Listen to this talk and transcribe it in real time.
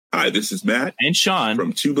Hi, this is Matt and Sean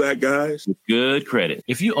from Two Black Guys with Good Credit.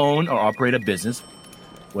 If you own or operate a business,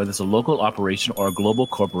 whether it's a local operation or a global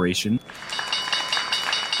corporation,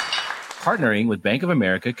 partnering with Bank of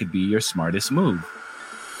America could be your smartest move.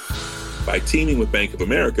 By teaming with Bank of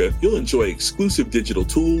America, you'll enjoy exclusive digital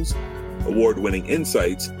tools, award-winning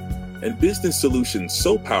insights, and business solutions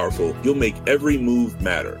so powerful you'll make every move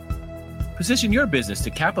matter. Position your business to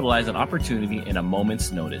capitalize on opportunity in a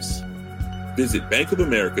moment's notice. Visit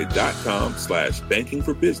bankofamerica.com/banking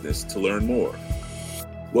for business to learn more.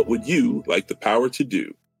 What would you like the power to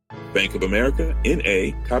do? Bank of America,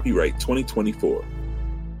 N.A., copyright 2024.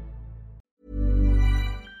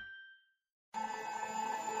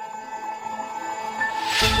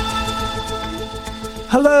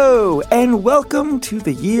 Hello, and welcome to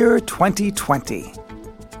the year 2020.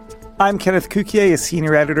 I'm Kenneth Cukier, a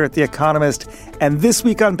senior editor at The Economist, and this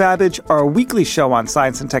week on Babbage, our weekly show on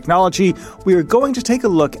science and technology, we are going to take a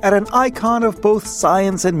look at an icon of both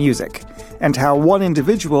science and music, and how one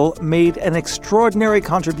individual made an extraordinary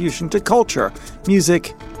contribution to culture,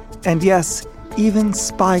 music, and yes, even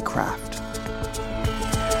spycraft.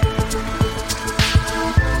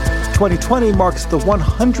 2020 marks the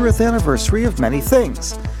 100th anniversary of many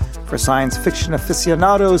things. For science fiction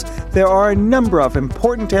aficionados, there are a number of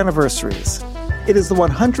important anniversaries. It is the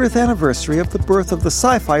 100th anniversary of the birth of the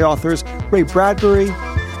sci-fi authors Ray Bradbury,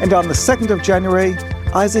 and on the 2nd of January,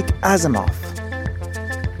 Isaac Asimov.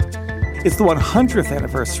 It's the 100th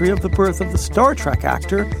anniversary of the birth of the Star Trek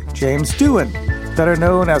actor James Doohan, better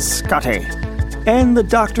known as Scotty, and the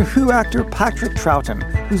Doctor Who actor Patrick Troughton,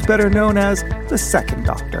 who's better known as the Second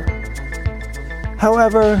Doctor.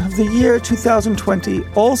 However, the year 2020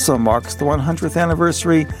 also marks the 100th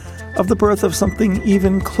anniversary of the birth of something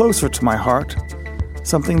even closer to my heart,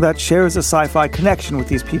 something that shares a sci-fi connection with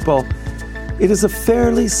these people. It is a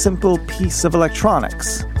fairly simple piece of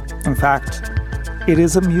electronics. In fact, it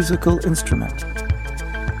is a musical instrument.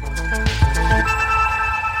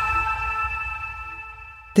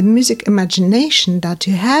 The music imagination that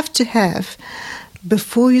you have to have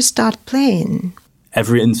before you start playing.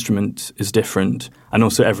 Every instrument is different, and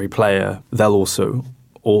also every player, they'll also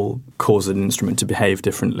all cause an instrument to behave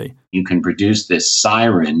differently. You can produce this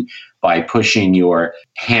siren by pushing your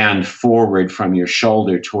hand forward from your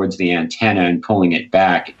shoulder towards the antenna and pulling it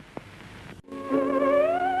back.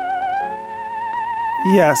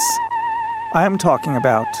 Yes, I am talking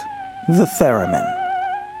about the theremin.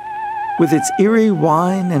 With its eerie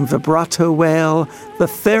whine and vibrato wail, the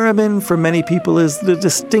theremin for many people is the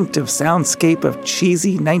distinctive soundscape of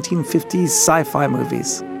cheesy 1950s sci-fi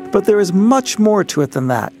movies. But there is much more to it than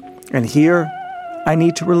that, and here I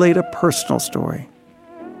need to relate a personal story.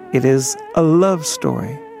 It is a love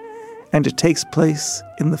story, and it takes place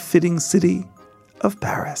in the fitting city of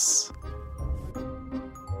Paris.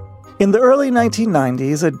 In the early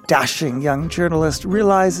 1990s, a dashing young journalist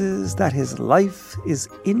realizes that his life is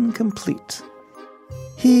incomplete.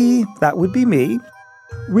 He, that would be me,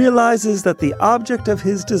 realizes that the object of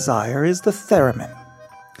his desire is the theremin.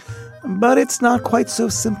 But it's not quite so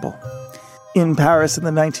simple. In Paris in the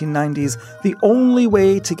 1990s, the only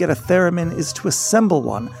way to get a theremin is to assemble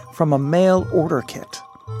one from a mail order kit.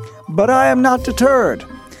 But I am not deterred.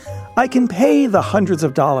 I can pay the hundreds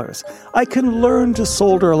of dollars. I can learn to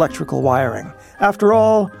solder electrical wiring. After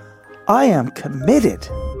all, I am committed.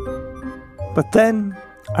 But then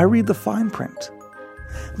I read the fine print.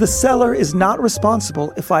 The seller is not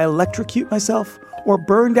responsible if I electrocute myself or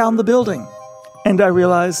burn down the building. And I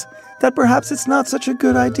realize that perhaps it's not such a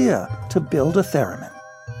good idea to build a theremin.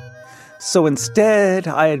 So instead,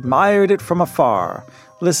 I admired it from afar,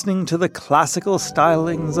 listening to the classical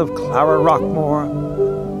stylings of Clara Rockmore,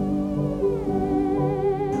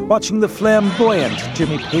 watching the flamboyant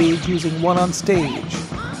Jimmy Page using one on stage,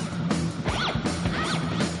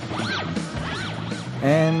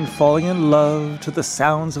 and falling in love to the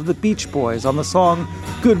sounds of the Beach Boys on the song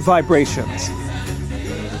Good Vibrations,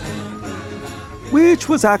 which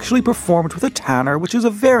was actually performed with a tanner, which is a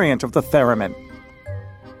variant of the theremin.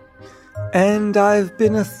 And I've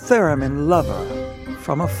been a theremin lover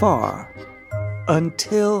from afar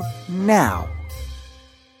until now.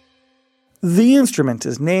 The instrument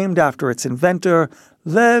is named after its inventor,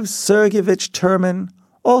 Lev Sergeyevich Terman,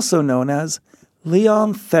 also known as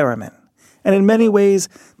Leon Theremin. And in many ways,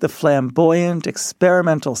 the flamboyant,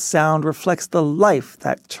 experimental sound reflects the life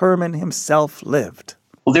that Terman himself lived.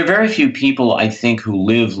 Well, there are very few people, I think, who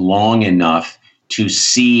live long enough to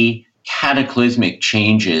see cataclysmic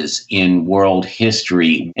changes in world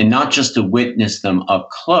history, and not just to witness them up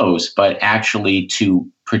close, but actually to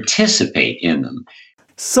participate in them.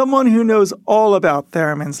 Someone who knows all about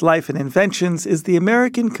Theremin's life and inventions is the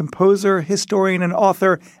American composer, historian, and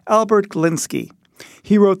author Albert Glinsky.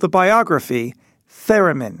 He wrote the biography,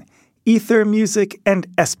 Theremin, Ether, Music, and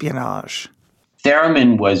Espionage.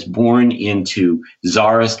 Theremin was born into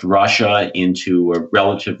Tsarist Russia, into a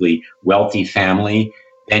relatively wealthy family.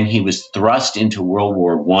 Then he was thrust into World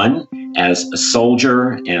War I as a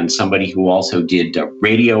soldier and somebody who also did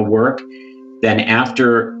radio work. Then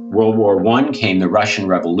after World War I came the Russian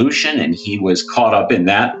Revolution, and he was caught up in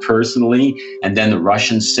that personally. And then the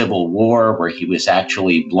Russian Civil War, where he was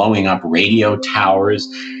actually blowing up radio towers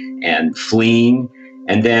and fleeing.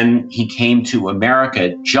 And then he came to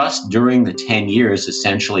America just during the 10 years,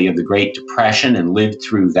 essentially, of the Great Depression and lived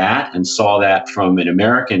through that and saw that from an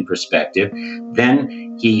American perspective.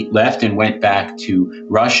 Then he left and went back to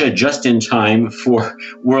Russia just in time for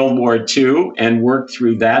World War II and worked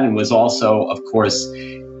through that and was also, of course,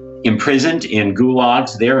 imprisoned in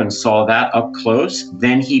gulags there and saw that up close.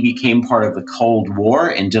 Then he became part of the Cold War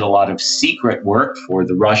and did a lot of secret work for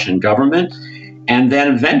the Russian government. And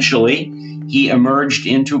then eventually he emerged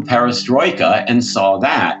into perestroika and saw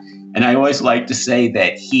that. And I always like to say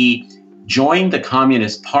that he joined the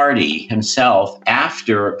Communist Party himself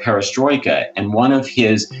after perestroika. And one of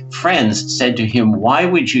his friends said to him, "Why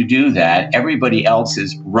would you do that? Everybody else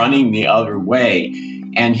is running the other way."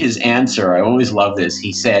 And his answer, I always love this,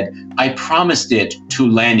 he said, "I promised it to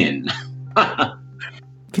Lenin."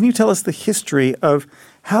 Can you tell us the history of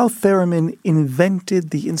how Theremin invented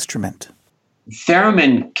the instrument?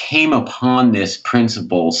 Theremin came upon this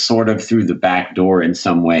principle sort of through the back door in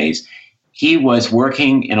some ways. He was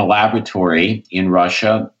working in a laboratory in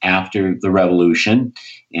Russia after the revolution,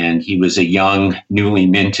 and he was a young, newly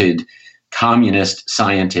minted communist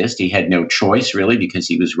scientist. He had no choice, really, because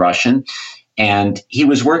he was Russian. And he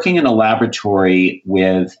was working in a laboratory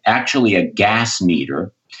with actually a gas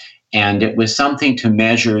meter, and it was something to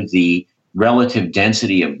measure the relative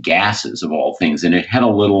density of gases, of all things. And it had a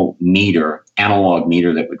little meter, analog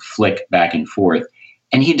meter, that would flick back and forth.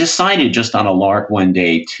 And he decided just on a lark one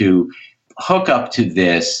day to hook up to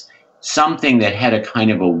this something that had a kind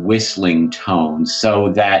of a whistling tone,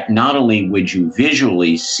 so that not only would you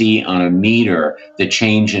visually see on a meter the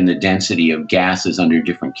change in the density of gases under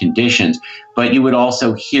different conditions, but you would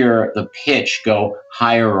also hear the pitch go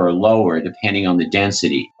higher or lower depending on the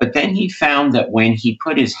density. But then he found that when he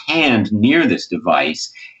put his hand near this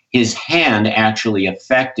device, his hand actually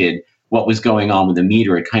affected what was going on with the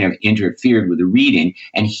meter. It kind of interfered with the reading,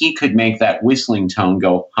 and he could make that whistling tone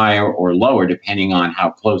go higher or lower depending on how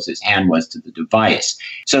close his hand was to the device.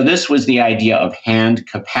 So this was the idea of hand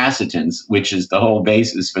capacitance, which is the whole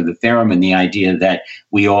basis for the theremin, the idea that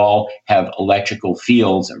we all have electrical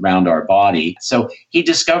fields around our body. So he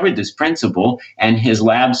discovered this principle, and his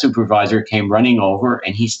lab supervisor came running over,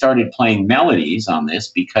 and he started playing melodies on this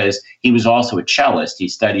because he was also a cellist. He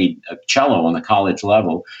studied cello on the college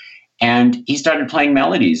level. And he started playing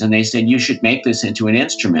melodies, and they said, "You should make this into an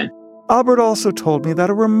instrument." Albert also told me that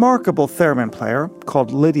a remarkable theremin player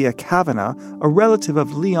called Lydia Kavanagh, a relative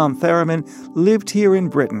of Leon Theremin, lived here in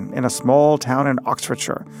Britain in a small town in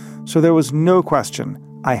Oxfordshire. So there was no question.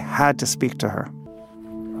 I had to speak to her.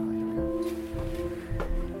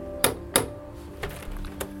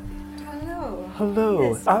 Hello.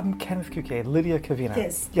 Yes. I'm Kenneth Cuquet, Lydia Kavanagh.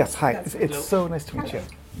 Yes. Yes, hi. It's so nice to meet you.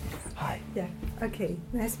 Hi. Yeah, okay.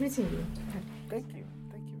 Nice meeting you. Thank you.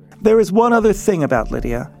 There is one other thing about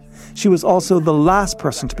Lydia. She was also the last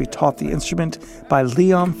person to be taught the instrument by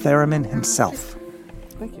Leon Theremin himself.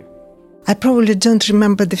 Thank you. I probably don't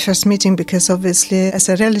remember the first meeting because obviously as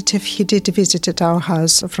a relative he did visit at our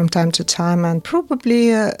house from time to time, and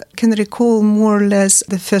probably can recall more or less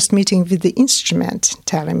the first meeting with the instrument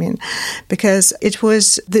theremin, because it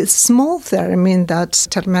was the small theremin that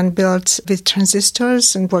Theremin built with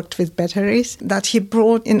transistors and worked with batteries that he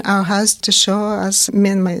brought in our house to show us,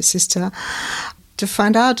 me and my sister, to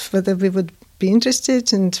find out whether we would be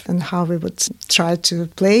interested and how we would try to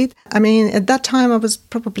play it. I mean, at that time I was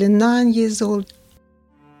probably 9 years old.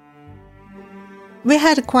 We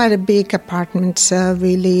had quite a big apartment.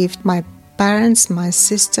 We lived, my parents, my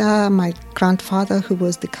sister, my grandfather, who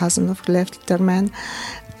was the cousin of Lev Theremin,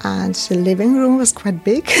 and the living room was quite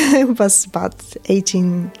big. It was about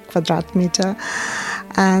 18 quadrat meter.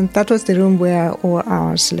 And that was the room where all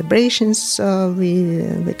our celebrations,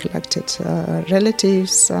 we collected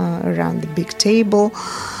relatives around the big table.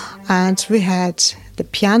 And we had the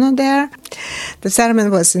piano there. The theremin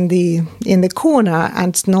was in the corner,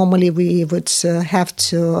 and normally we would have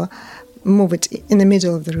to move it in the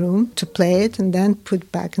middle of the room to play it and then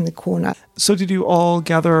put back in the corner. So did you all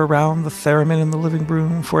gather around the theremin in the living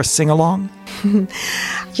room for a sing-along?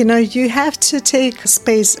 You have to take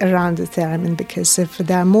space around the theremin, because if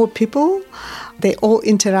there are more people, they all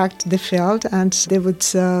interact the field and they would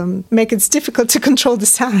make it difficult to control the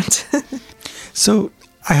sound. So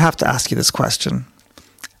I have to ask you this question.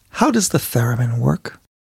 How does the theremin work?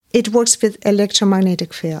 It works with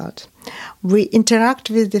electromagnetic field. We interact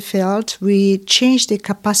with the field. We change the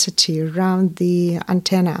capacity around the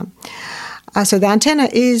antenna. So the antenna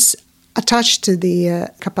is attached to the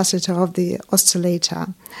capacitor of the oscillator.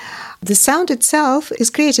 The sound itself is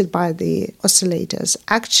created by the oscillators.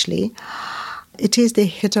 Actually, it is the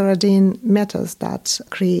heterodyne metals that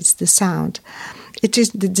creates the sound. It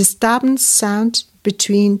is the disturbance sound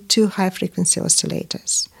between two high-frequency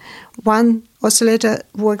oscillators. One oscillator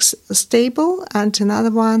works stable and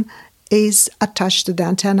another one is attached to the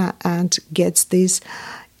antenna and gets this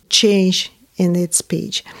change in its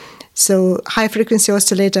pitch. So high-frequency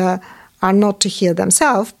oscillator are not to hear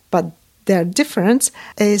themselves, but their difference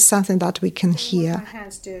is something that we can hear. My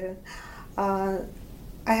hands do. I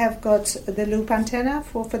have got the loop antenna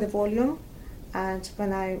for the volume, and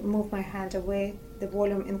when I move my hand away, the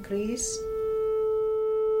volume increases.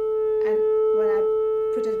 And when I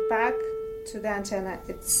put it back to the antenna,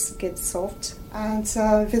 it gets soft. And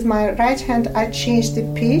with my right hand, I change the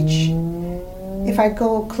pitch. If I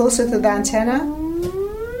go closer to the antenna,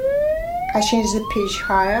 I change the pitch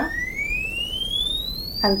higher.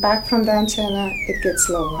 And back from the antenna, it gets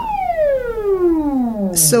lower.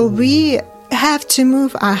 So we have to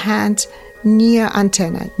move our hand near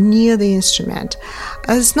antenna, near the instrument.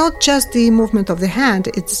 It's not just the movement of the hand,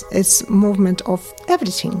 it's movement of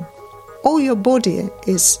everything. All your body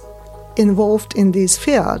is involved in this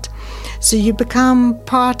field. So you become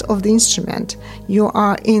part of the instrument. You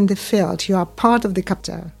are in the field. You are part of the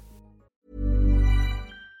capture.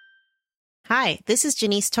 Hi, this is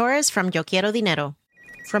Janice Torres from Yo Quiero Dinero.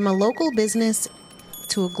 From a local business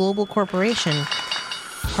to a global corporation,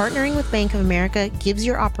 partnering with Bank of America gives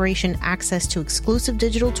your operation access to exclusive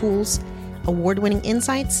digital tools, award-winning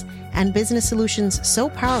insights, and business solutions so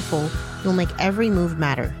powerful you'll make every move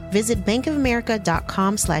matter. Visit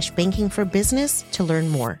bankofamerica.com/banking for business to learn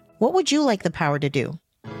more. What would you like the power to do?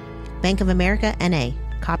 Bank of America, N.A.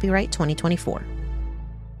 Copyright 2024.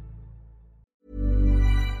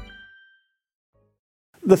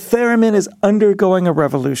 The theremin is undergoing a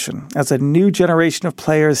revolution as a new generation of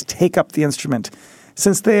players take up the instrument,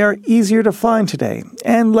 since they are easier to find today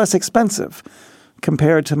and less expensive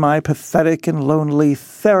compared to my pathetic and lonely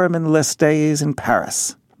theremin-less days in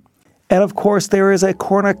Paris. And of course, there is a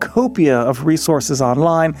cornucopia of resources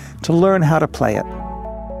online to learn how to play it.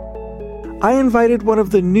 I invited one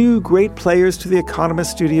of the new great players to the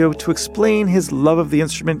Economist studio to explain his love of the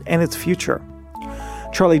instrument and its future.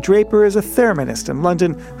 Charlie Draper is a thereminist in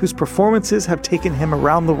London whose performances have taken him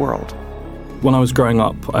around the world. When I was growing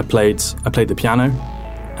up, I played the piano,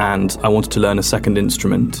 and I wanted to learn a second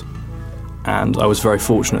instrument. And I was very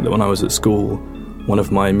fortunate that when I was at school, one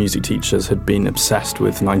of my music teachers had been obsessed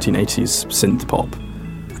with 1980s synth pop.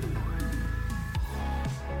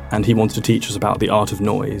 And he wanted to teach us about the art of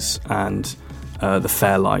noise and the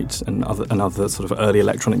Fairlight and other sort of early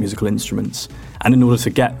electronic musical instruments. And in order to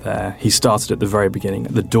get there, he started at the very beginning,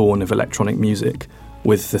 at the dawn of electronic music,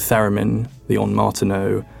 with the theremin, the On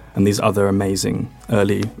Martineau, and these other amazing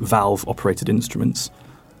early valve-operated instruments.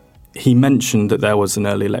 He mentioned that there was an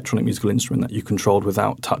early electronic musical instrument that you controlled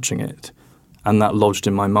without touching it, and that lodged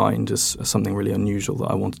in my mind as something really unusual that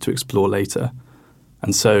I wanted to explore later.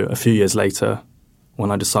 And so a few years later, when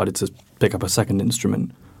I decided to pick up a second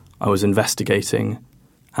instrument, I was investigating,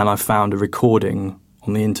 and I found a recording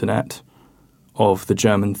on the internet of the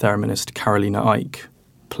German thereminist Carolina Eick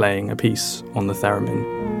playing a piece on the theremin.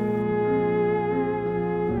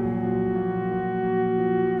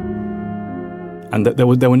 And there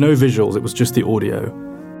were no visuals, it was just the audio.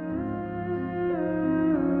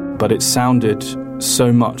 But it sounded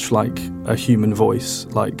so much like a human voice,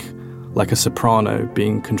 like a soprano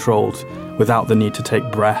being controlled without the need to take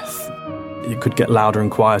breath. You could get louder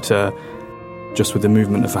and quieter just with the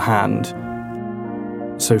movement of a hand.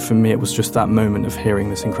 So for me, it was just that moment of hearing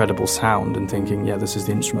this incredible sound and thinking, yeah, this is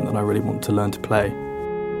the instrument that I really want to learn to play.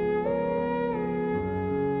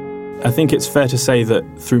 I think it's fair to say that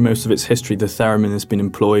through most of its history, the theremin has been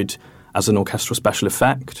employed as an orchestral special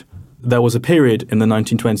effect. There was a period in the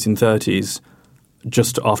 1920s and 30s,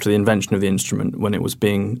 just after the invention of the instrument, when it was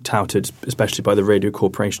being touted, especially by the Radio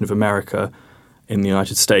Corporation of America in the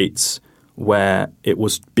United States, where it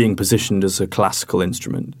was being positioned as a classical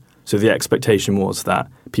instrument. So the expectation was that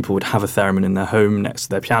people would have a theremin in their home next to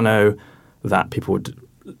their piano, that people would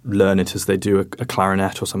learn it as they do a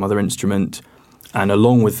clarinet or some other instrument. And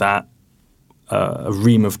along with that, a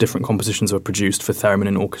ream of different compositions were produced for theremin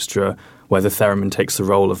in orchestra, where the theremin takes the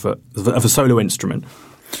role of a solo instrument.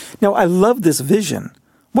 Now, I love this vision.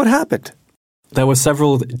 What happened? There were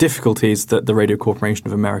several difficulties that the Radio Corporation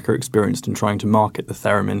of America experienced in trying to market the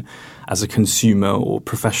theremin as a consumer or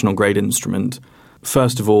professional-grade instrument.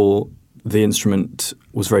 First of all, the instrument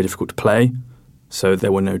was very difficult to play, so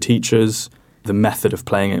there were no teachers. The method of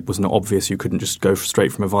playing it was not obvious. You couldn't just go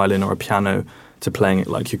straight from a violin or a piano to playing it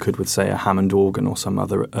like you could with, say, a Hammond organ or some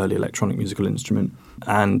other early electronic musical instrument.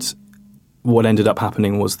 And what ended up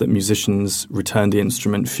happening was that musicians returned the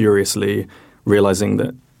instrument furiously, realizing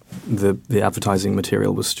that the advertising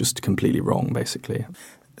material was just completely wrong, basically.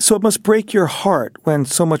 So it must break your heart when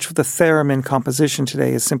so much of the theremin composition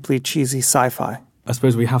today is simply cheesy sci-fi. I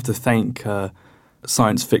suppose we have to thank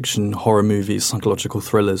science fiction, horror movies, psychological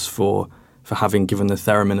thrillers for having given the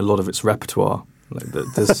theremin a lot of its repertoire. Like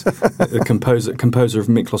there's a composer of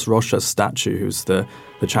Miklos Rocha's statue, who's the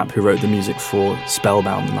chap who wrote the music for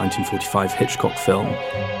Spellbound, the 1945 Hitchcock film.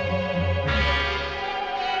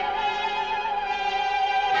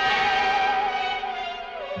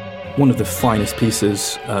 One of the finest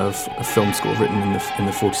pieces of a film score written in the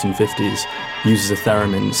 40s and 50s uses a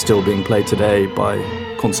theremin still being played today by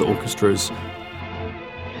concert orchestras.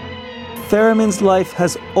 Theremin's life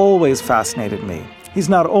has always fascinated me. He's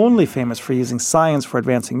not only famous for using science for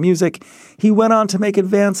advancing music, he went on to make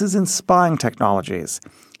advances in spying technologies.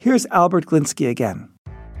 Here's Albert Glinsky again.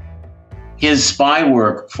 His spy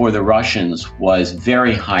work for the Russians was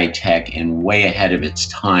very high-tech and way ahead of its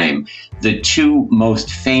time. The two most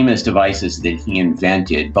famous devices that he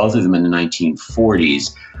invented, both of them in the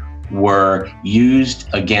 1940s, were used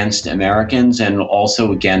against Americans and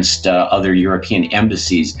also against other European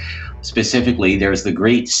embassies. Specifically, there's the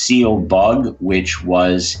Great Seal Bug, which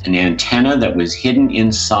was an antenna that was hidden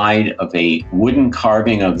inside of a wooden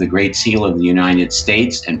carving of the Great Seal of the United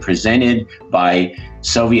States and presented by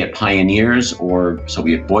Soviet pioneers, or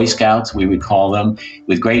Soviet Boy Scouts, we would call them,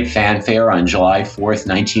 with great fanfare on July 4th,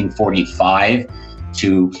 1945,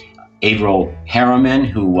 to Averell Harriman,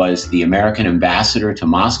 who was the American ambassador to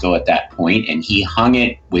Moscow at that point, and he hung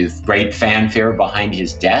it with great fanfare behind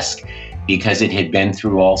his desk because it had been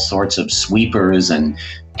through all sorts of sweepers, and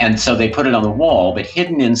so they put it on the wall, but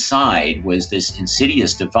hidden inside was this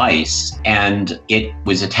insidious device, and it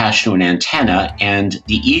was attached to an antenna, and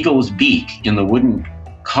the eagle's beak in the wooden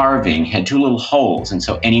carving had two little holes, and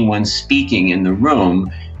so anyone speaking in the room,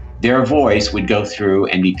 their voice would go through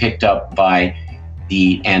and be picked up by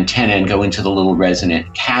the antenna and go into the little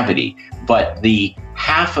resonant cavity. But the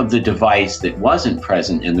half of the device that wasn't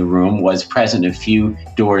present in the room was present a few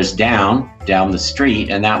doors down the street,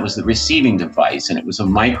 and that was the receiving device. And it was a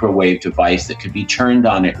microwave device that could be turned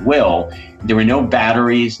on at will. There were no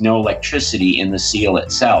batteries, no electricity in the seal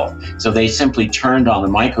itself. So they simply turned on the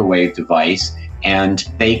microwave device and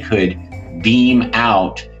they could beam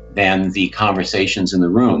out then the conversations in the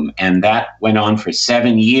room. And that went on for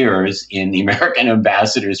 7 years in the American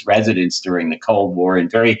ambassador's residence during the Cold War in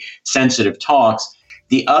very sensitive talks.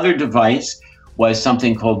 The other device was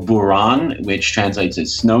something called Buran, which translates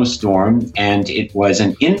as snowstorm, and it was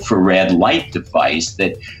an infrared light device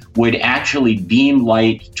that would actually beam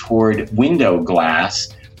light toward window glass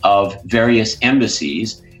of various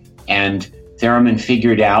embassies. And Theremin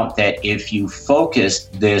figured out that if you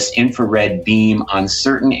focused this infrared beam on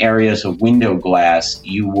certain areas of window glass,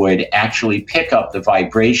 you would actually pick up the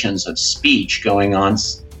vibrations of speech going on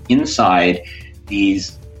inside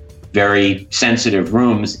these very sensitive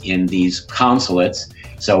rooms in these consulates.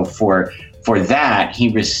 So for that, he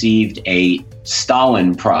received a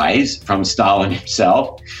Stalin Prize from Stalin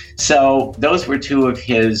himself. So those were two of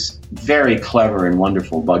his very clever and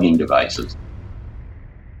wonderful bugging devices.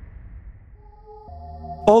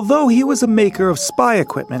 Although he was a maker of spy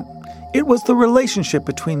equipment, it was the relationship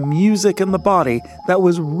between music and the body that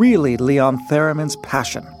was really Leon Theremin's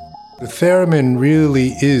passion. The theremin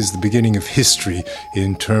really is the beginning of history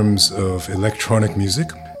in terms of electronic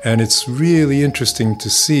music, and it's really interesting to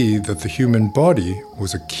see that the human body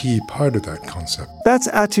was a key part of that concept. That's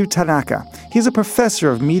Atu Tanaka. He's a professor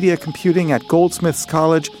of media computing at Goldsmiths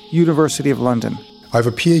College, University of London. I have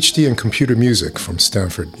a PhD in computer music from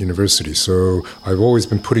Stanford University, so I've always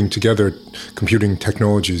been putting together computing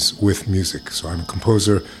technologies with music. So I'm a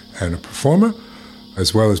composer and a performer,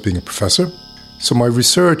 as well as being a professor. So my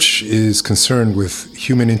research is concerned with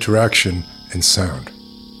human interaction and sound.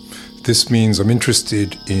 This means I'm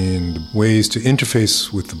interested in ways to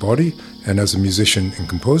interface with the body, and as a musician and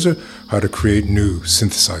composer, how to create new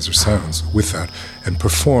synthesizer sounds with that and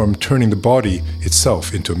perform, turning the body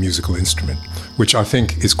itself into a musical instrument, which I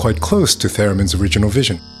think is quite close to Theremin's original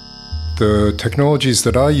vision. The technologies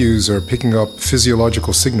that I use are picking up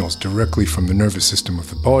physiological signals directly from the nervous system of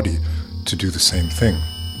the body to do the same thing.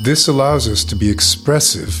 This allows us to be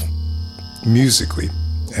expressive musically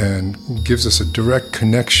and gives us a direct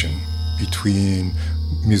connection between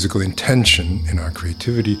musical intention in our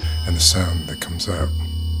creativity and the sound that comes out.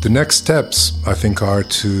 The next steps, I think, are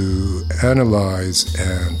to analyze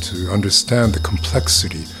and to understand the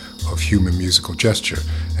complexity of human musical gesture.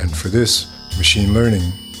 And for this, machine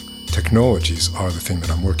learning technologies are the thing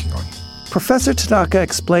that I'm working on. Professor Tanaka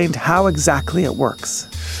explained how exactly it works.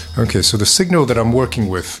 Okay, so the signal that I'm working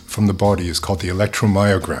with from the body is called the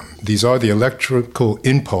electromyogram. These are the electrical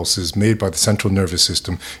impulses made by the central nervous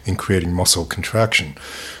system in creating muscle contraction.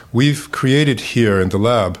 We've created here in the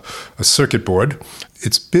lab a circuit board.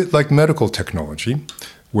 It's a bit like medical technology,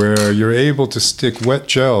 where you're able to stick wet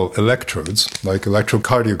gel electrodes, like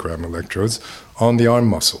electrocardiogram electrodes, on the arm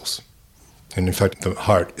muscles. And in fact, the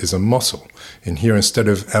heart is a muscle. And here, instead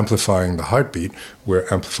of amplifying the heartbeat, we're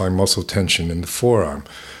amplifying muscle tension in the forearm.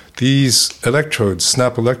 These electrodes,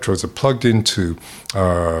 snap electrodes, are plugged into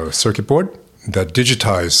our circuit board that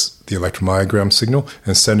digitize the electromyogram signal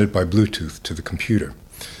and send it by Bluetooth to the computer.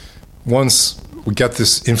 Once we get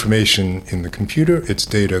this information in the computer, it's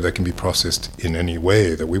data that can be processed in any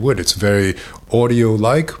way that we would. It's very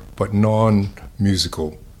audio-like, but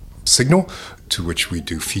non-musical signal, to which we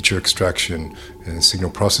do feature extraction and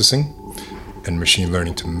signal processing and machine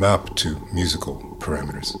learning to map to musical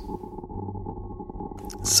parameters.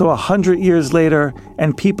 So 100 years later,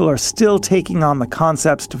 and people are still taking on the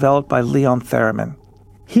concepts developed by Leon Theremin.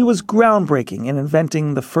 He was groundbreaking in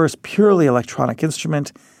inventing the first purely electronic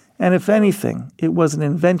instrument, and if anything, it was an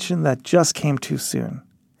invention that just came too soon.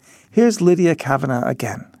 Here's Lydia Kavanagh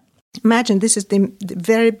again. Imagine this is the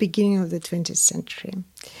very beginning of the 20th century.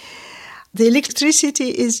 The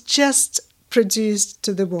electricity is just produced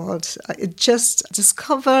to the world. It just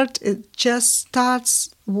discovered, it just starts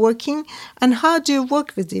working. And how do you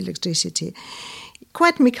work with the electricity?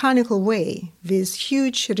 Quite mechanical way, with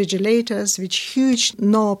huge regulators, with huge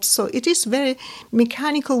knobs. So it is very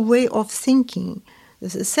mechanical way of thinking. The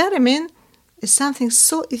Theremin is something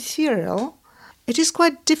so ethereal. It is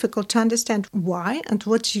quite difficult to understand why and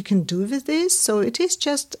what you can do with this. So it is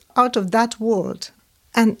just out of that world.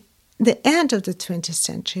 And the end of the 20th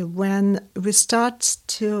century, when we start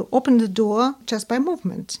to open the door just by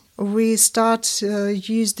movement. We start to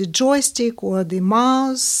use the joystick or the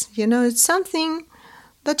mouse. It's something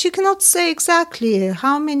that you cannot say exactly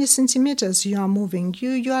how many centimeters you are moving.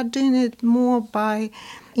 You are doing it more by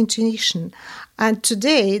intuition. And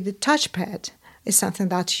today, the touchpad is something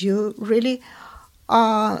that you really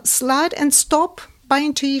slide and stop by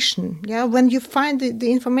intuition. Yeah, when you find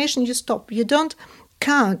the information, you stop. You don't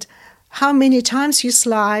count how many times you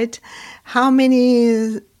slide, how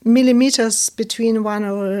many millimeters between one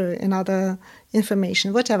or another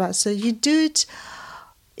information, whatever. So you do it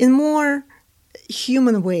in more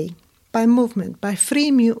human way, by movement, by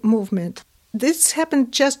free movement. This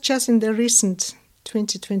happened just in the recent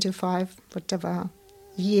 20-25, whatever,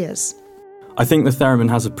 years. I think the Theremin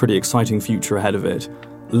has a pretty exciting future ahead of it,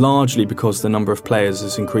 largely because the number of players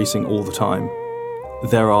is increasing all the time.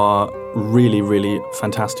 There are really, really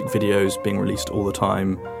fantastic videos being released all the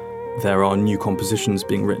time. There are new compositions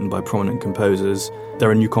being written by prominent composers. There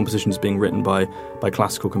are new compositions being written by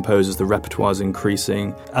classical composers. The repertoire is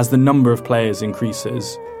increasing. As the number of players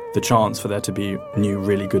increases, the chance for there to be new,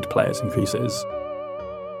 really good players increases.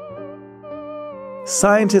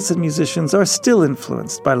 Scientists and musicians are still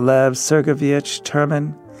influenced by Lev, Sergeyevich,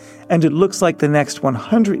 Termin, and it looks like the next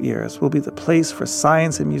 100 years will be the place for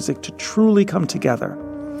science and music to truly come together.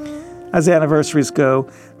 As anniversaries go,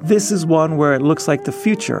 this is one where it looks like the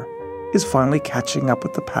future is finally catching up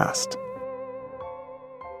with the past.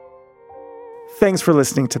 Thanks for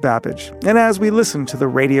listening to Babbage. And as we listen to the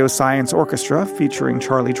Radio Science Orchestra featuring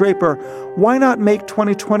Charlie Draper, why not make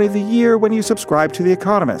 2020 the year when you subscribe to The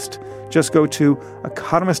Economist? Just go to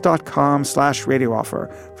economist.com/radio offer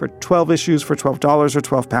for 12 issues for $12 or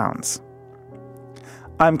 £12.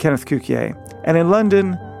 I'm Kenneth Cukier, and in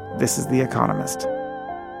London, this is The Economist.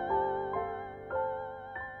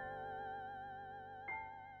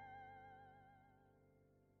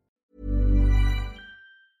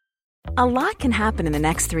 A lot can happen in the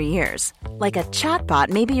next 3 years. Like a chatbot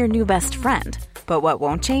may be your new best friend. But what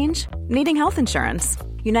won't change? Needing health insurance.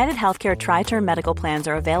 United Healthcare Tri-Term Medical Plans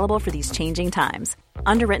are available for these changing times.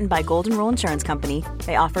 Underwritten by Golden Rule Insurance Company,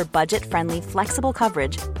 they offer budget-friendly, flexible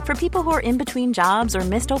coverage for people who are in between jobs or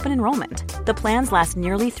missed open enrollment. The plans last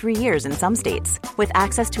nearly 3 years in some states, with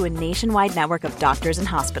access to a nationwide network of doctors and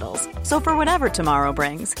hospitals. So for whatever tomorrow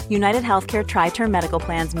brings, United Healthcare Tri-Term Medical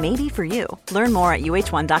Plans may be for you. Learn more at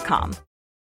uh1.com.